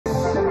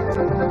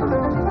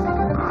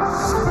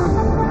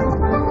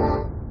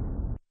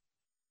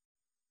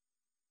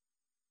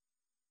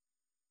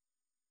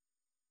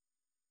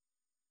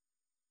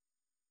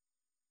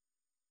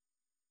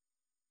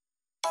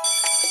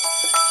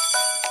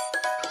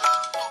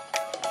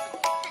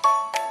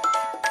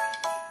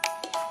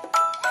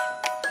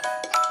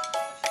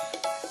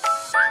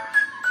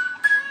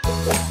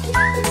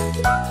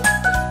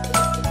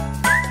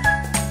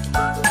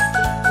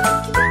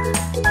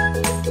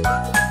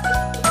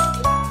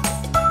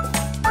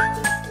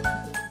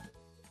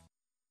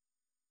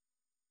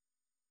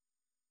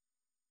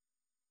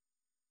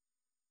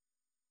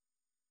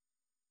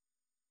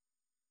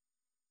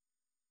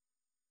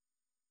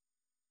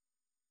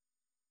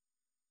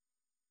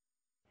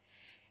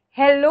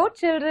Hello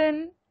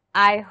children,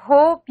 I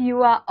hope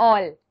you are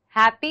all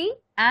happy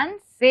and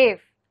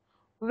safe.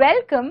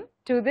 Welcome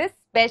to this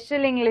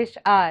special English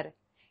hour.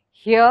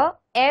 Here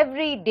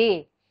every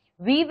day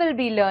we will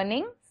be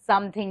learning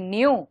something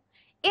new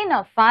in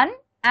a fun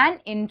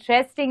and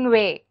interesting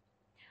way.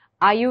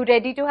 Are you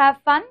ready to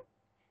have fun?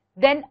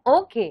 Then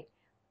okay,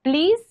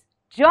 please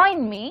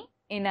join me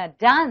in a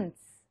dance.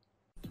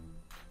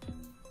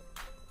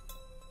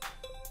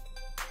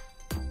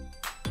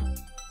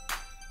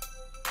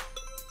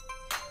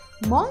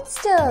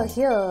 Monster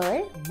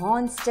here,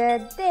 monster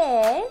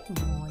there,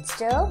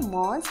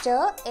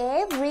 monster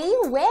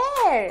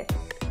everywhere.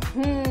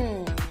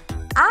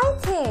 I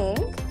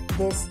think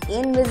this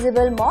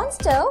invisible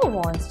monster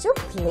wants to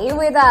play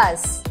with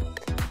us.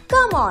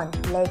 Come on,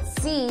 let's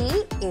see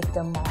if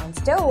the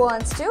monster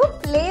wants to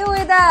play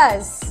with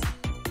us.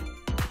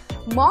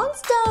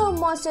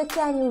 Monster,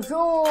 can you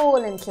roll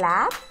and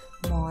clap?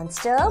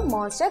 Monster,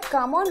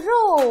 come on,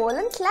 roll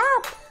and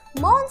clap.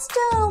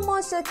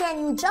 Monster, can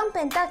you jump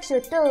and touch your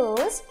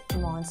toes?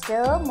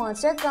 Monster,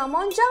 come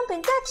on, jump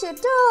and touch your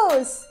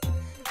toes.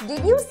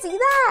 Did you see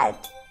that?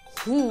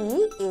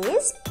 He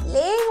is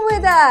playing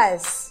with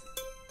us.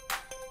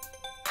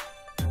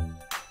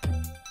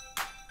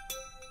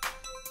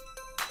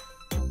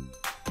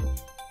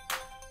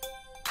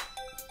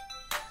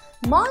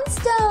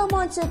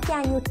 Monster,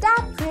 can you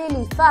tap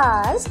really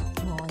fast?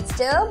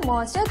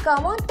 Monster,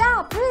 come on,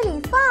 tap really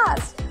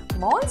fast.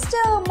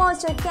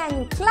 Monster,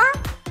 can you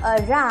clap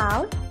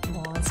around?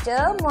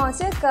 Monster,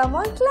 come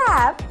on,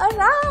 clap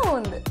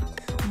around.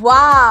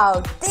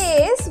 Wow,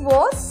 this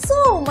was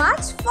so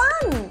much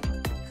fun.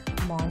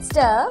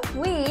 Monster,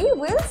 we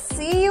will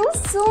see you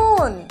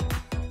soon.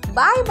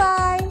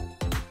 Bye-bye.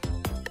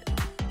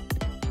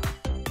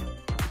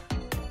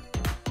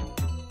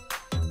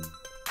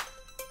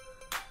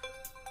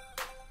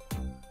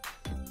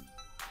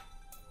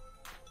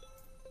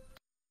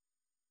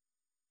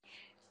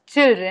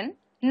 Children,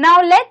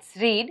 now let's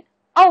read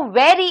a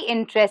very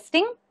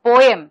interesting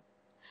poem.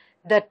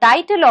 The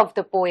title of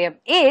the poem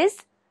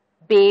is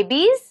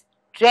Baby's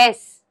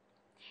Dress.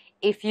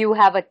 If you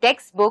have a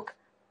textbook,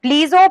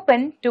 please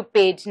open to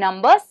page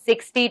number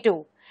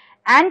 62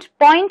 and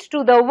point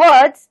to the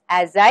words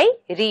as I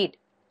read.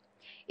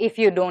 If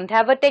you don't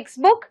have a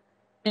textbook,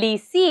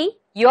 please see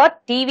your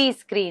TV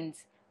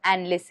screens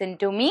and listen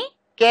to me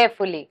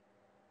carefully.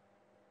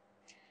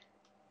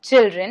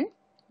 Children,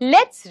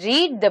 let's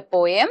read the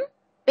poem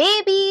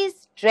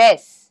Baby's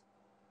Dress.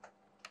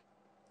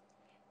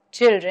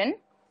 Children,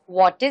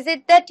 what is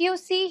it that you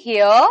see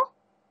here?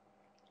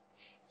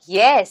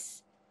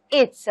 Yes,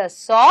 it's a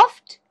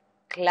soft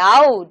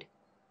cloud.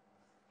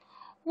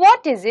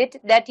 What is it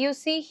that you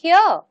see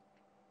here?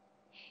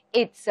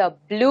 It's a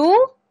blue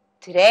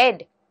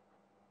thread.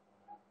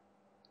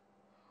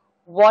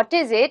 What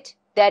is it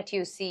that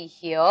you see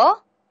here?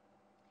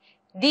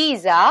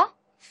 These are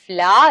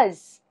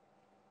flowers.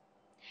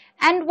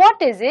 And what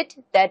is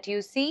it that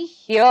you see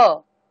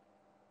here?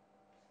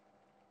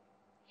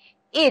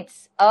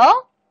 It's a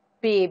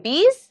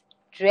baby's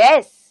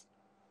dress.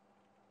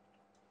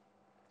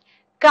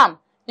 Come,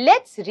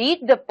 let's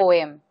read the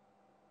poem.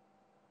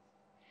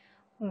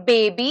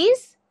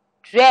 Baby's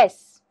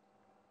dress.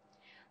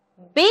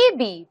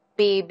 Baby,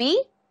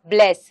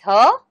 bless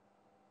her.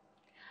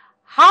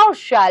 How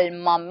shall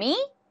mummy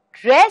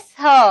dress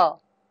her?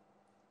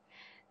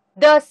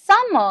 The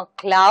summer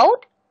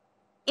cloud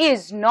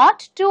is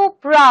not too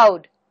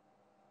proud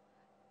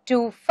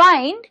to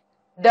find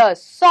the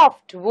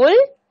soft wool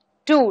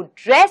to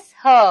dress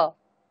her.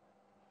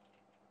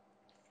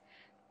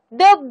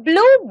 The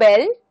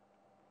bluebell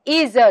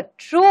is a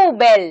true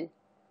bell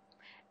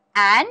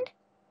and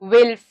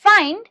will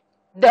find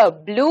the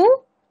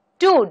blue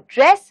to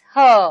dress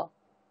her.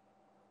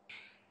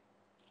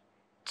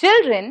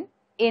 Children,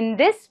 in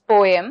this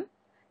poem,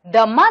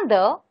 the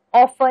mother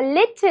of a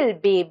little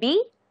baby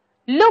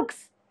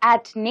looks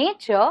at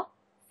nature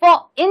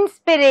for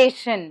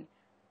inspiration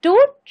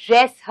to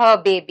dress her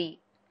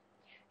baby.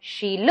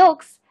 She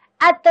looks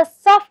at the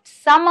soft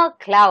summer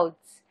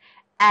clouds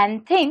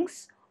and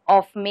thinks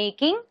of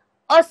making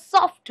a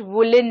soft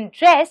woolen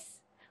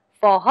dress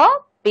for her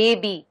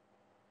baby.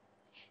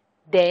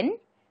 Then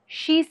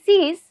she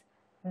sees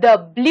the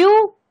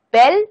blue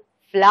bell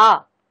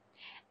flower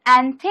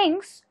and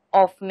thinks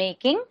of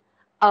making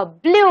a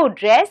blue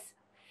dress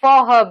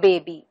for her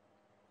baby.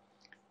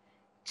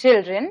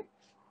 Children,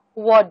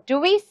 what do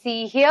we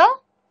see here?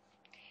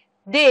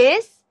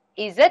 This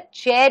is a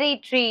cherry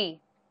tree.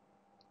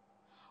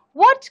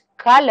 What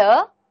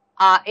color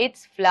are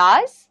its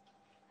flowers?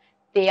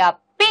 They are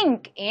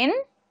pink in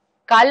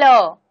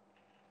color.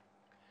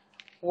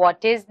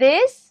 What is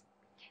this?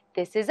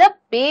 This is a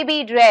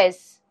baby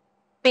dress,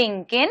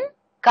 pink in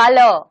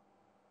color.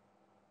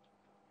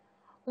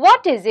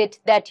 What is it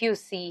that you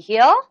see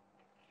here?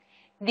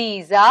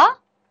 These are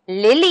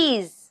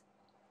lilies.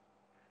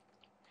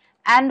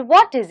 And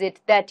what is it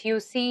that you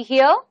see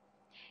here?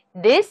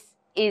 This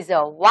is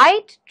a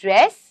white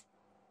dress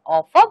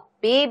of a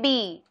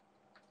baby.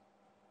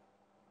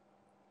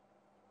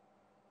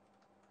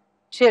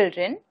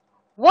 Children,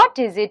 what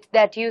is it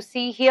that you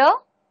see here?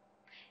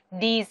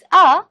 These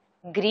are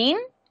green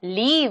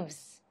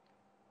leaves.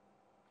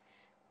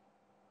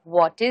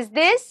 What is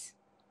this?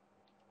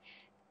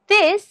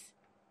 This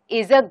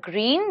is a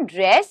green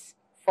dress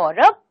for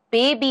a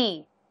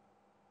baby.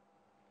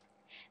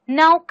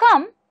 Now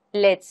come,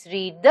 let's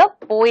read the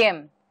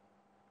poem.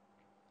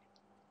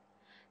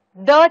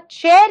 The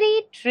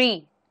cherry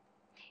tree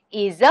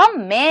is a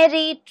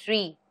merry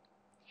tree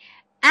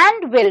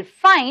and will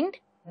find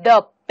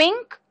the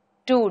pink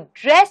to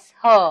dress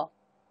her.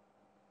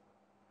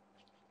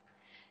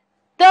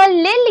 The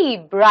lily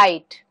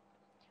bright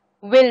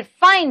will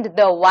find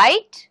the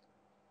white,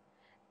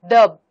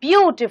 the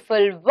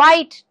beautiful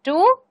white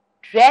to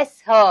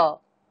dress her.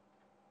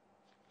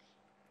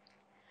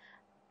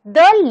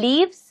 The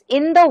leaves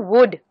in the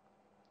wood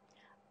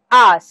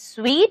are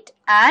sweet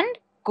and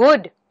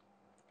good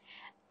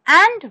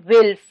and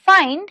will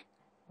find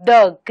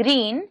the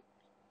green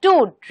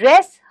to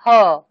dress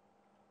her.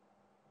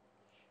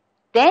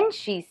 Then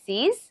she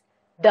sees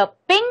the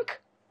pink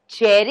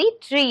cherry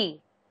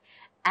tree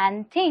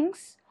and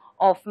thinks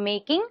of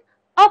making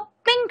a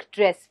pink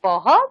dress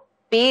for her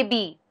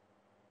baby.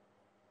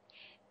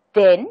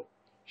 Then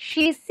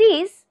she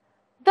sees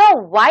the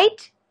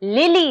white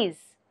lilies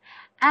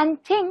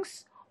and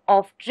thinks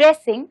of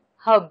dressing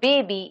her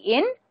baby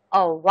in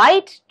a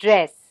white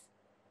dress.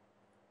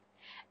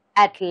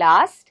 At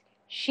last,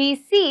 she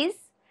sees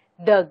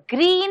the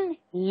green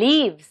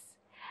leaves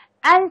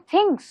and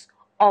thinks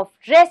of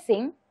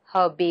dressing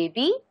her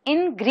baby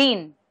in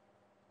green.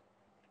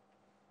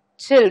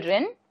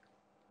 Children,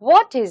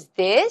 what is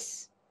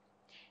this?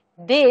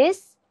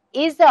 This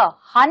is a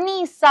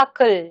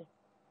honeysuckle.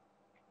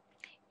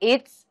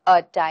 It's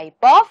a type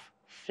of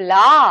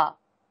flower.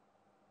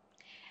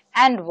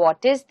 And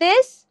what is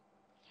this?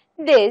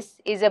 This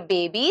is a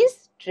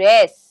baby's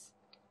dress.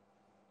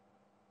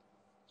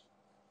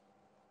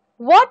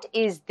 What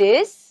is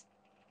this?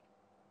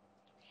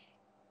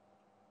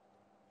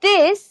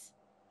 This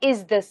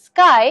is the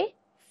sky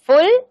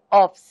full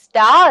of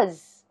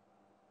stars.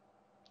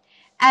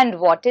 And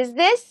what is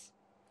this?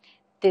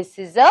 This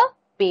is a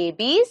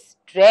baby's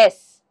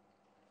dress.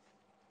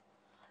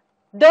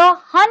 The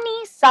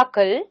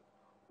honeysuckle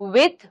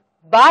with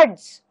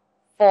buds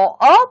for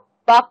a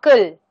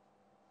buckle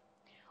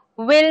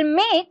will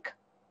make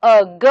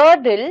a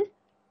girdle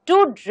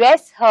to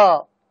dress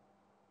her.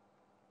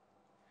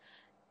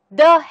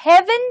 The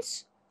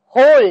heavens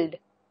hold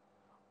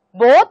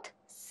both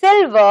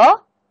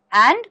silver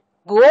and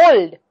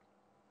gold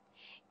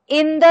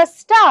in the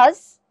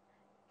stars,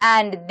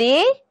 and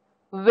they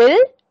will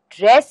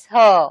dress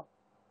her.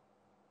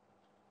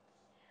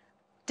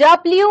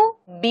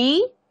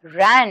 W.B.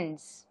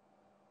 Rands.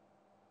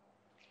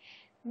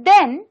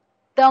 Then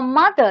the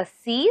mother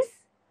sees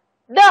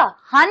the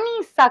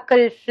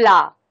honeysuckle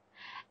flower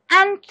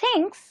and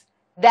thinks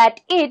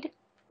that it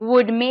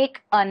would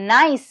make a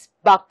nice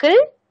buckle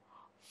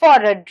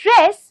for a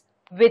dress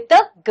with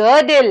a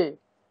girdle.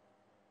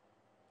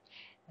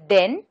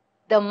 Then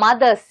the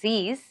mother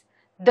sees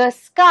the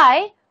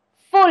sky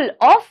full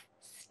of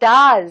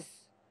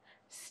stars,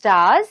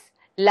 stars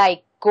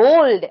like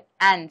gold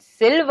and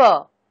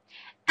silver,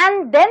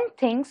 and then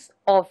thinks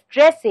of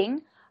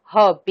dressing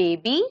her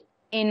baby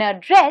in a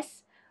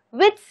dress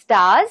with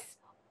stars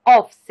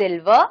of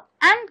silver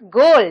and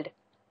gold.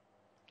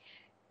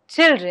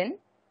 Children,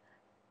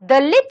 the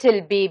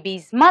little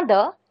baby's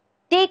mother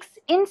takes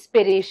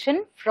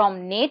inspiration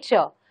from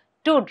nature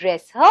to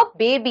dress her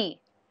baby.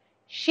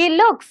 She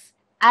looks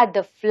at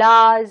the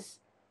flowers,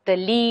 the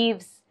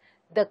leaves,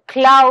 the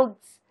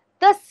clouds,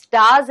 the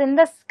stars in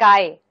the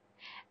sky,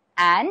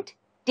 and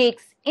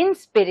takes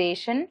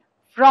inspiration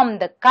from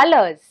the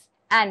colors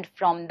and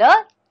from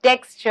the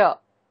texture.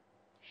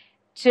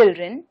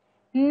 Children,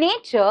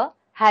 nature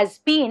has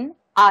been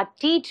our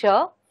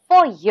teacher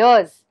for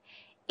years.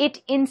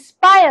 It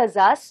inspires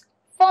us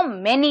for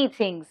many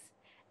things,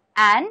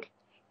 and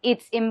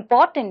it's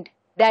important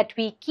that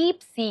we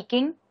keep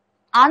seeking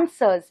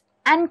answers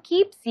and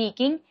keep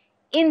seeking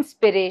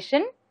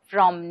inspiration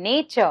from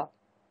nature.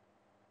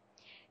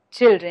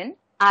 Children,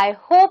 I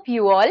hope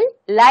you all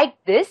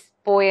liked this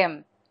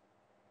poem.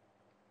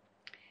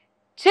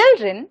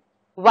 Children,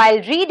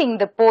 while reading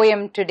the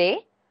poem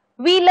today,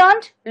 we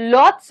learnt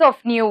lots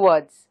of new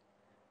words.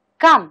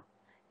 Come,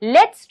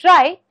 Let's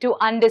try to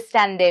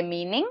understand their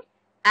meaning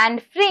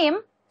and frame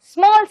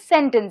small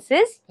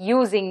sentences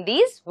using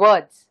these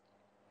words.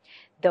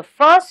 The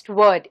first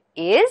word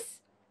is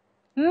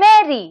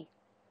merry.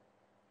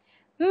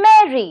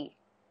 Merry.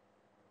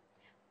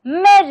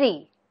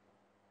 Merry.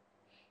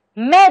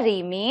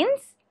 Merry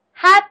means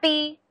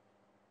happy.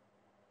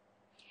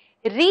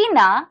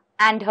 Reena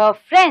and her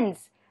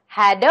friends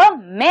had a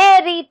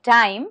merry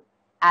time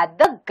at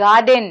the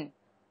garden.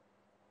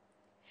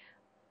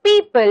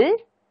 People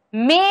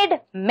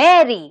made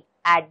merry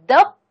at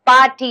the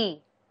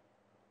party.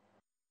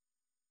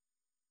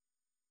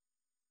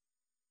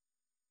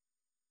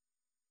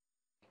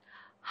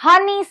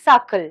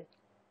 Honeysuckle.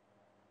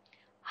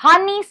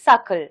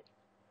 Honeysuckle.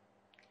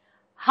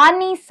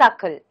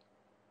 Honeysuckle.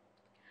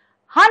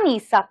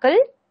 Honeysuckle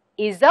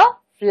is a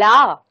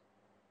flower.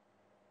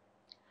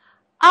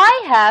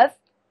 I have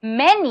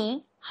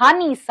many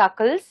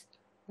honeysuckles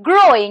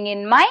growing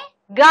in my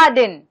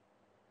garden.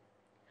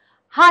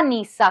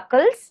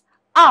 Honeysuckles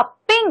are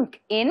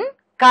pink in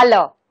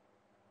color.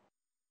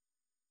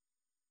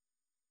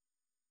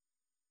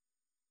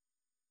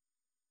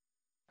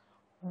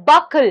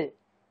 Buckle.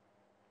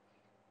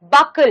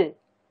 Buckle.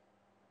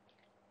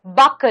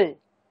 Buckle.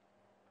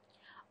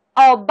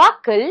 A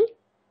buckle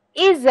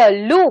is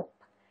a loop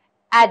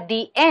at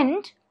the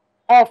end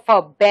of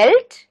a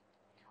belt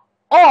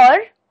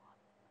or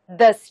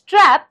the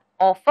strap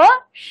of a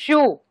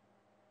shoe.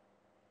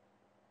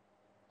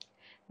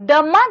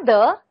 The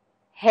mother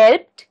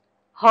helped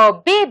her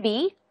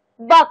baby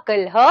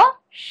buckle her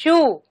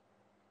shoe.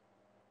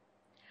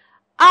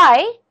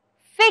 I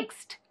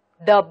fixed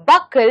the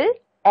buckle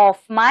of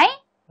my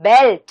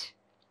belt.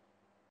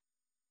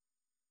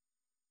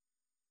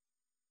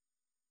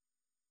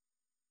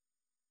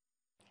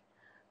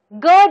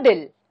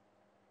 Girdle.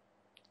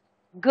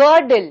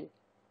 Girdle.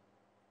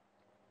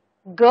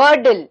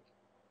 Girdle.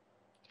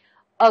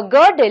 A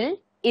girdle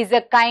is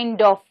a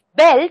kind of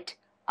belt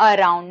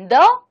around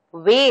the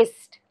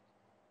waist.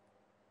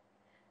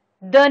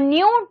 The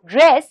new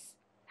dress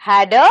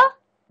had a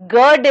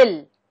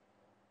girdle.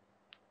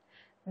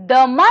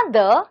 The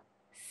mother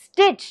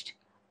stitched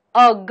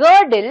a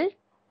girdle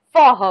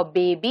for her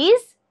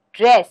baby's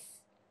dress.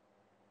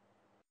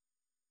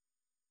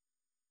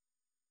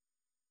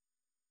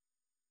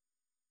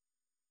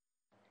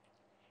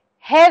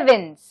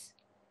 Heavens.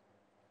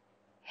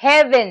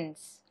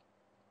 Heavens.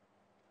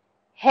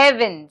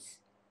 Heavens.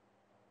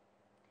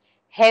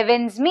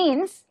 Heavens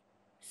means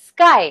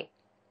sky.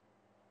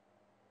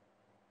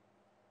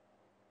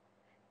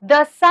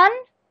 The sun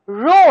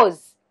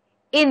rose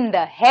in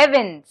the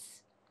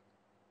heavens.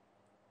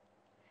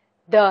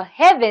 The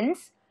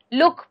heavens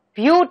look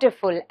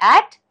beautiful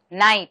at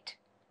night.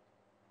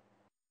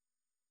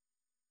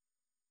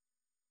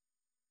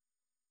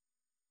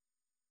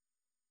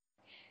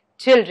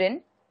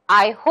 Children,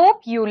 I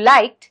hope you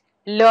liked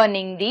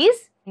learning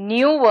these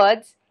new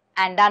words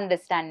and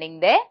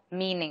understanding their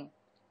meaning.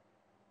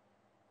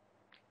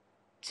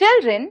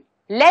 Children,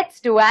 let's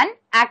do an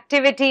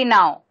activity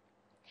now.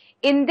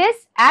 In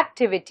this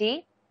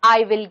activity,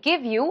 I will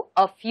give you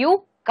a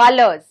few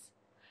colors.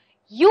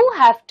 You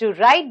have to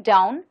write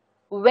down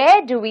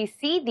where do we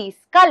see these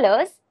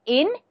colors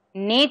in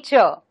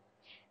nature.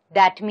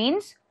 That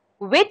means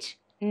which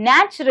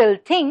natural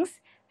things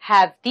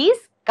have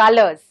these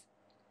colors.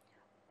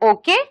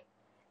 Okay,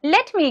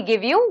 let me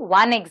give you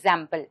one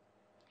example.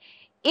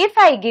 If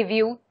I give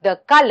you the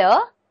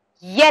color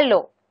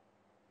yellow,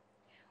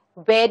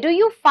 where do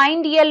you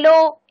find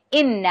yellow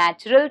in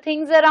natural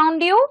things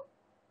around you?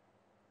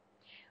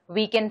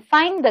 We can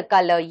find the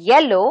color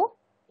yellow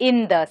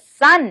in the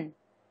sun,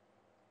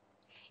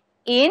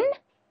 in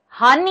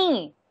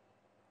honey,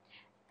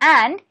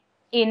 and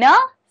in a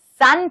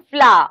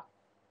sunflower.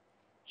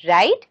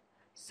 Right?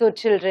 So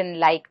children,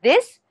 like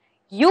this,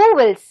 you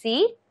will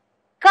see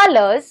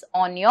colors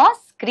on your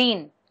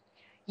screen.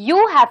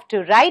 You have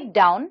to write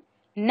down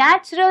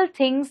natural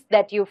things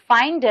that you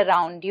find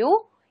around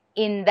you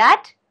in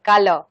that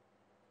color.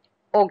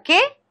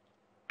 Okay?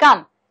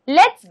 Come,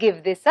 let's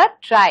give this a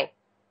try.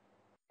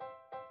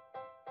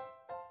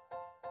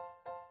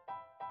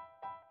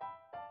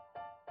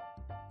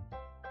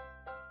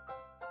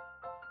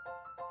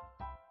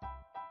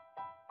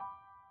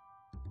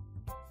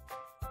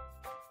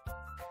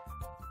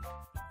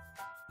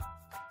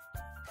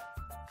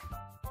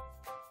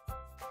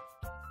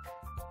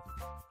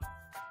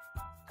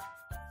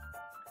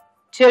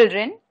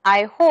 Children,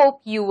 I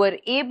hope you were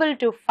able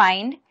to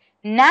find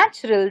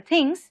natural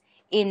things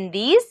in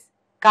these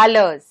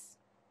colors.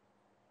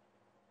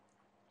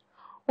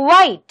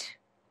 White,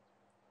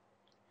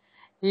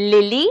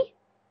 lily,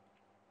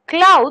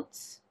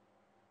 clouds,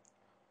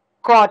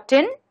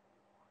 cotton,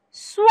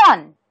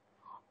 swan,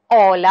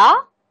 all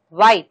are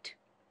white.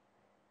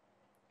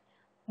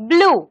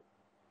 Blue,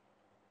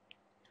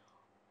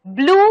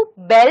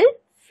 bluebell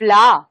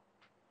flower,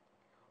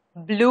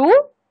 blue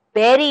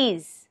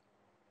berries.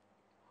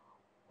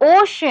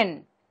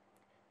 Ocean,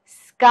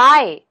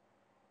 sky,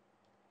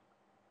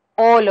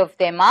 all of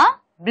them are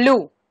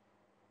blue.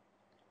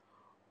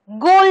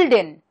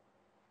 Golden,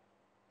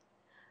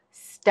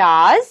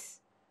 stars,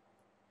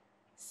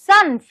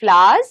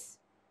 sunflowers,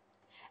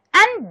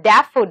 and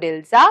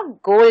daffodils are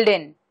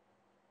golden.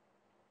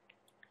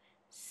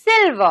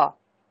 Silver.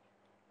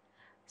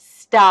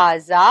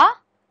 Stars are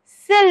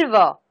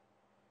silver.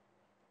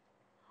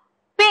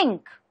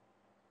 Pink.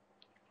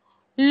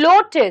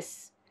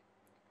 Lotus,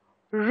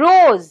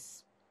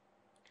 rose,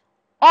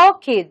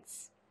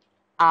 orchids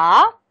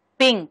are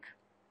pink.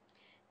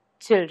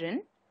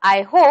 Children,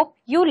 I hope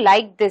you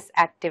like this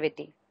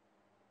activity.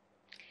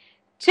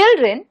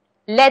 Children,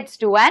 let's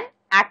do an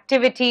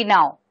activity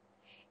now.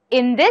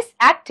 In this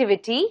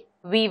activity,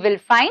 we will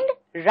find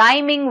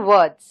rhyming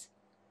words.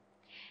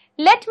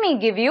 Let me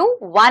give you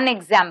one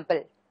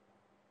example.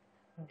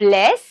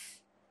 Bless,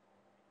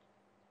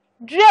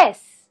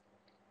 dress.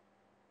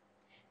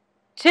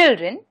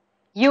 Children,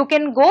 you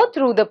can go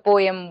through the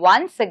poem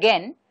once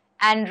again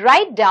and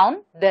write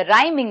down the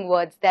rhyming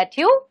words that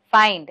you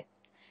find.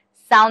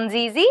 Sounds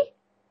easy?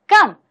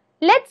 Come,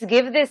 let's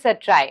give this a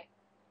try.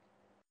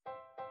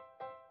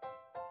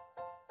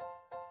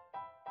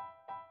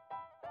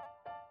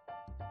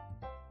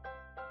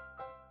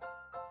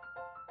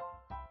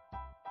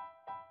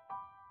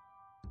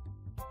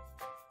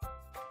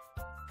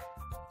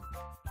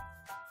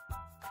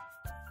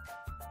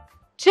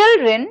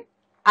 Children,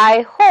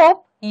 I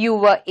hope you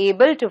were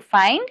able to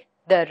find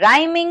the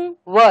rhyming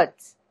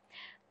words.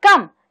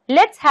 Come,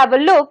 let's have a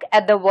look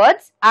at the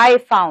words I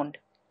found.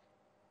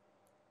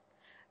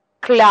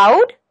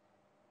 Cloud,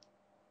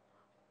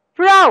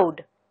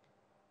 proud.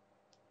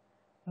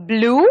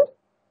 Blue,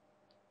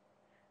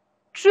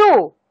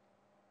 true.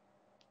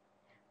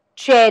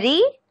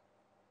 Cherry,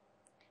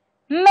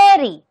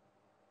 merry.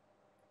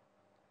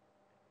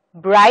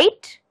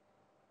 Bright,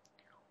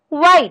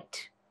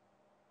 white.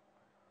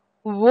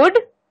 Wood,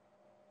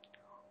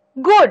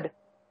 good.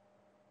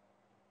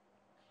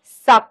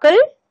 Suckle,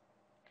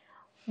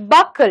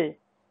 buckle.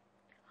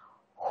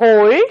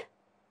 Hold,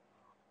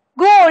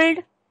 gold.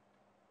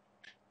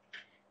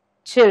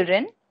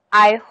 Children,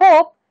 I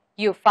hope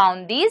you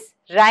found these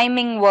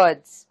rhyming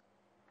words.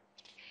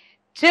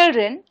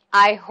 Children,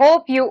 I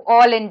hope you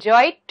all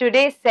enjoyed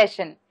today's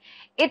session.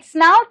 It's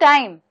now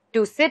time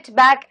to sit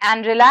back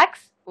and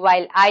relax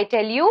while I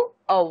tell you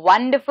a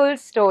wonderful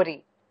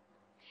story.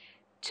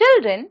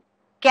 Children,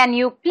 can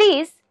you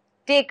please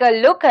take a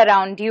look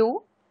around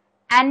you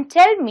and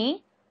tell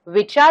me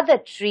which are the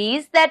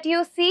trees that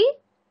you see?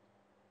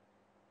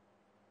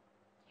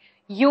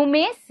 You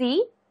may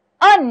see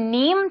a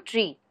neem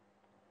tree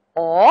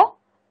or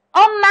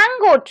a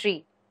mango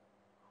tree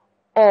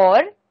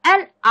or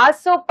an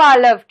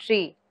asopalav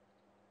tree.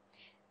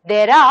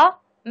 There are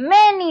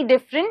many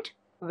different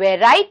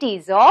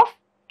varieties of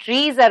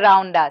trees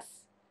around us.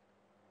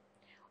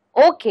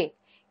 Okay,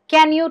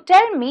 can you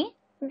tell me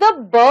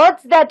the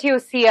birds that you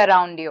see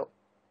around you?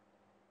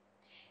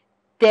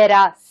 There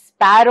are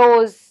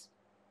sparrows,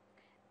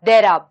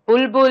 there are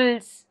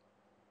bulbuls,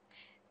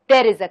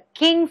 there is a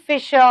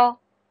kingfisher,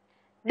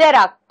 there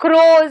are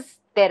crows,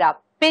 there are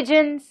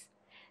pigeons,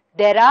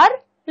 there are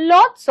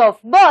lots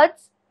of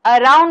birds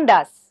around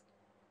us.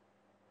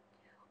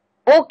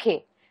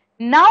 Okay,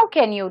 now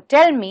can you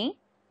tell me,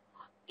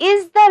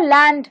 is the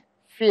land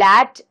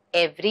flat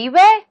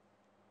everywhere?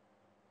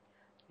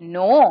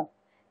 No,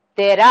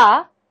 there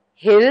are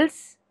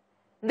hills,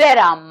 there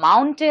are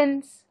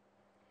mountains,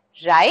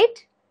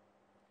 right?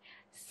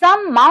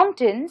 Some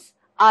mountains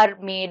are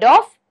made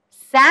of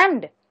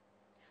sand,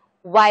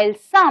 while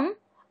some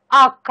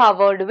are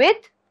covered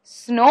with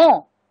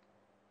snow.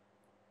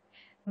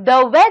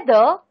 The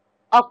weather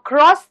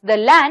across the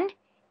land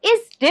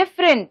is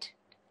different,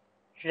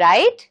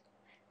 right?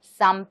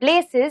 Some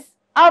places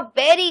are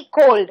very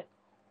cold,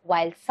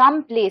 while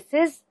some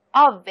places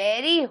are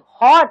very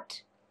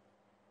hot.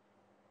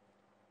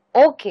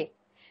 Okay,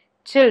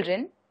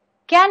 children,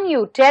 can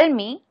you tell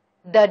me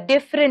the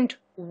different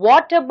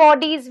water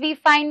bodies we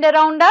find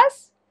around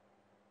us?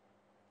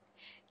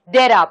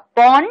 There are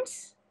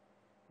ponds,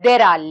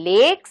 there are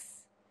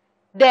lakes,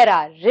 there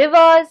are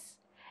rivers,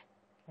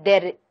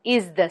 there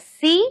is the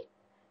sea,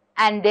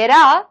 and there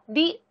are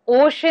the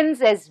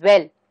oceans as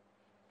well.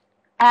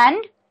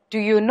 And do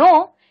you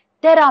know,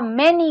 there are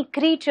many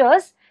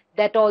creatures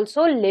that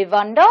also live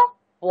under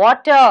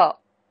water.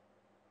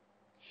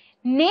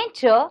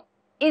 Nature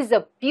is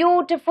a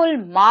beautiful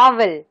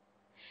marvel.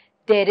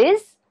 There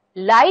is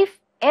life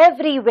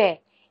everywhere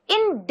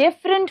in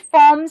different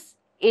forms,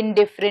 in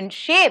different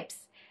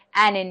shapes,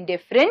 and in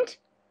different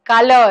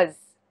colors.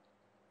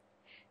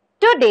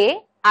 Today,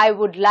 I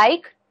would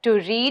like to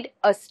read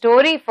a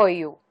story for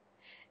you.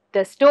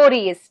 The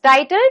story is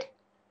titled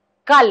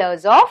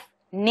Colors of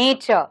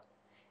Nature,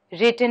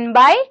 written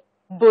by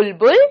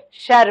Bulbul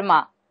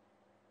Sharma.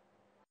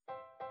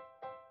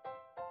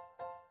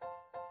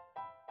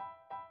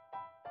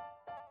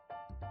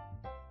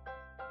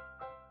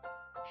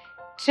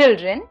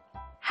 Children,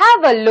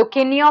 have a look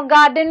in your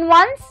garden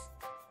once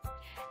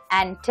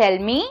and tell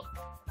me,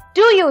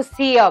 do you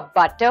see a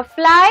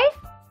butterfly?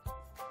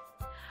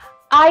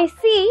 I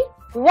see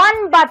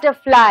one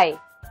butterfly,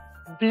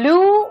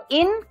 blue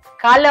in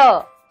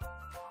color.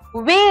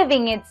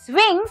 waving its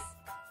wings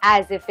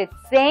as if it's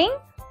saying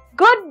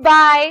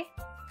goodbye.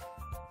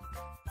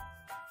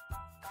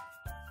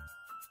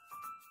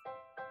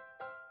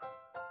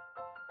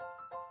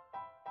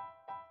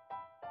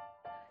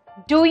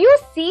 Do you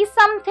see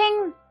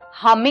something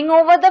humming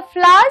over the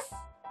flowers?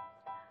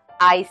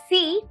 I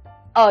see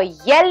a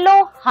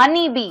yellow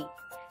honeybee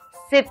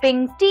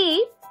sipping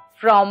tea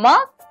from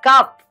a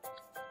cup.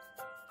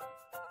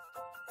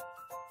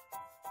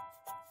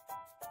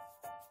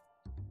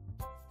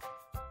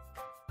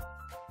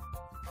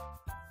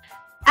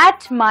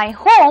 At my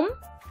home,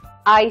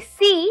 I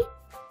see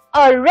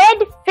a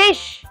red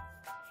fish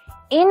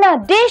in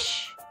a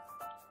dish.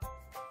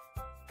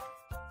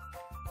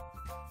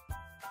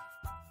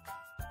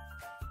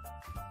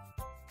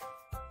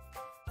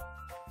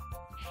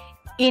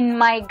 In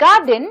my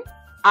garden,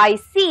 I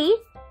see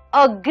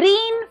a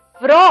green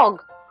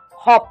frog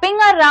hopping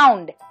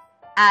around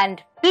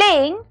and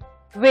playing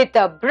with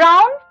a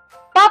brown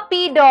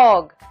puppy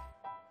dog.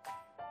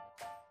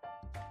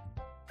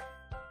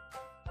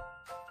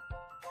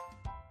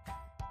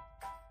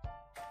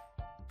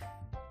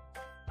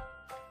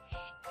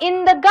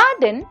 In the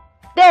garden,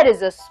 there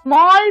is a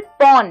small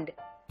pond.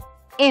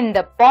 In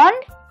the pond,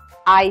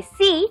 I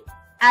see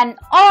an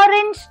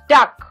orange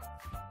duck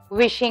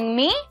wishing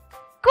me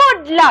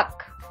good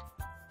luck.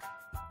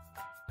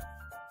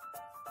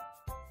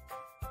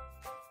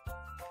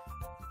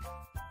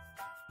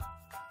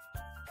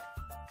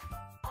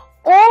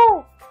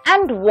 Oh,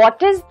 and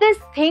what is this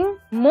thing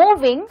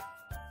moving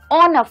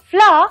on a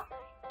flower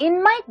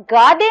in my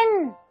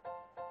garden?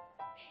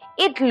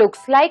 It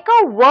looks like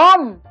a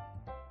worm.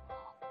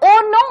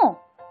 Oh no,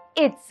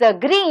 it's a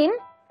green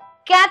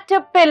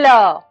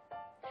caterpillar.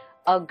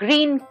 A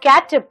green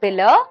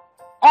caterpillar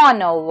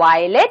on a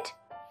violet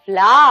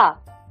flower.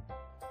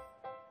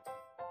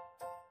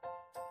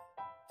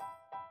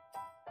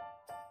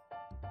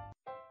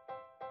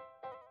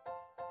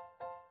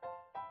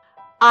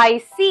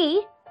 I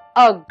see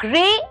a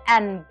grey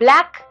and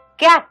black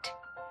cat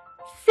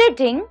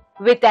sitting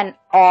with an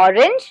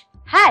orange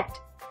hat.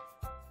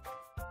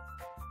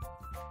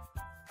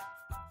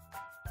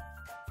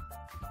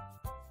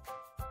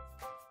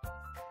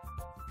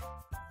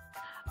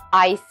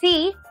 I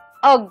see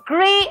a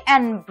grey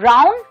and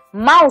brown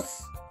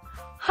mouse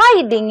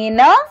hiding in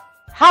a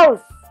house.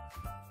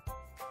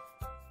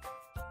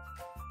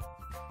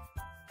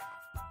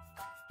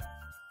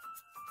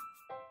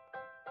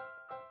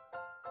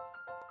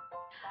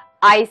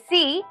 I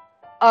see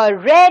a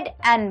red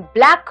and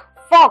black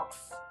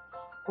fox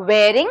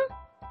wearing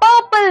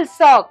purple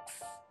socks.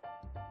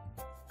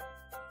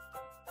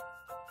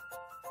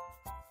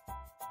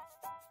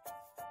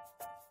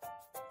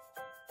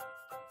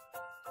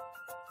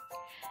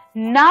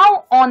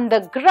 Now on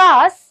the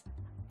grass,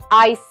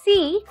 I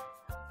see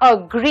a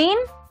green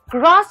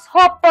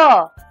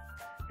grasshopper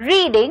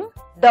reading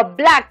the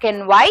black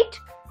and white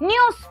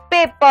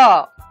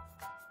newspaper.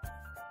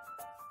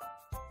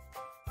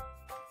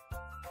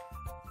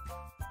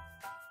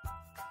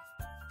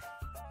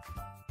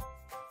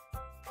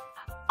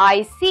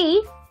 I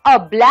see a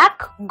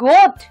black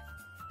goat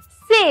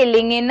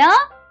sailing in a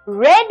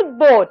red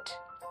boat.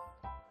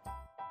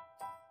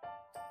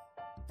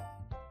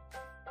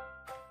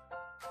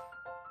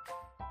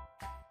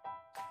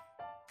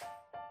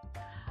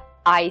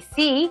 I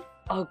see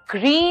a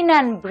green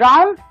and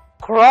brown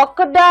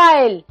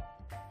crocodile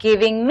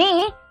giving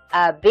me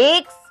a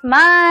big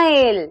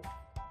smile.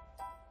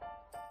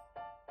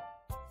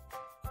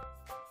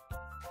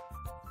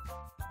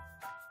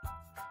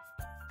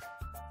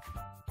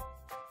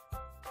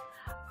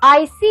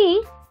 I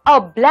see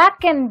a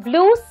black and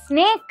blue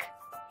snake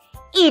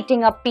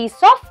eating a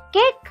piece of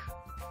cake.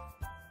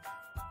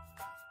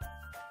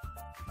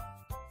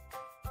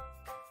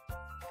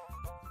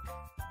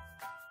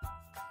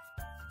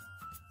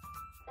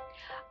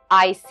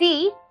 I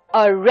see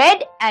a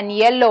red and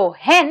yellow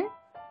hen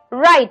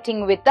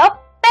writing with a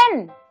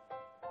pen.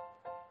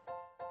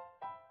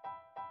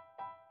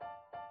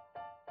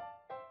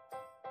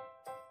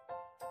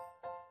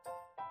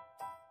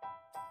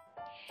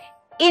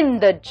 In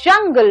the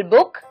Jungle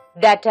Book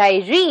that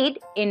I read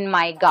in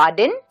my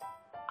garden,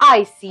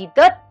 I see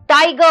the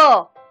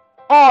tiger,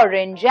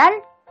 orange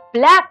and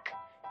black,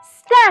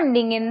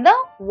 standing in the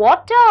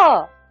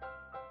water.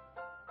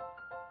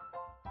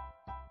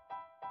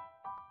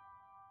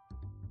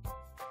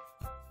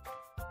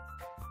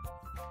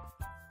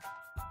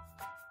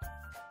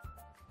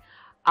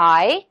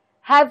 I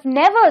have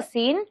never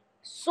seen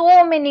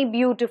so many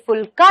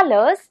beautiful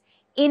colors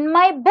in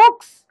my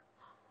books.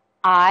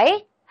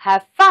 I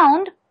have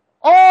found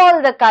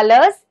all the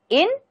colors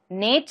in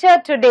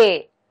nature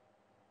today.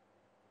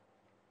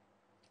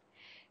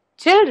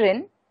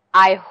 Children,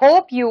 I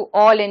hope you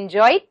all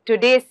enjoyed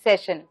today's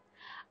session.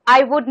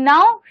 I would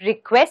now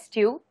request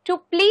you to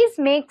please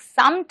make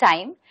some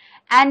time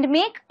and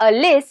make a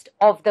list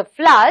of the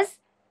flowers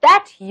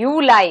that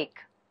you like.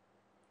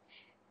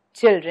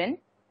 Children,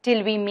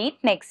 till we meet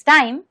next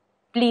time,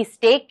 please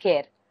take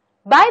care.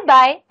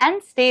 Bye-bye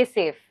and stay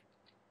safe.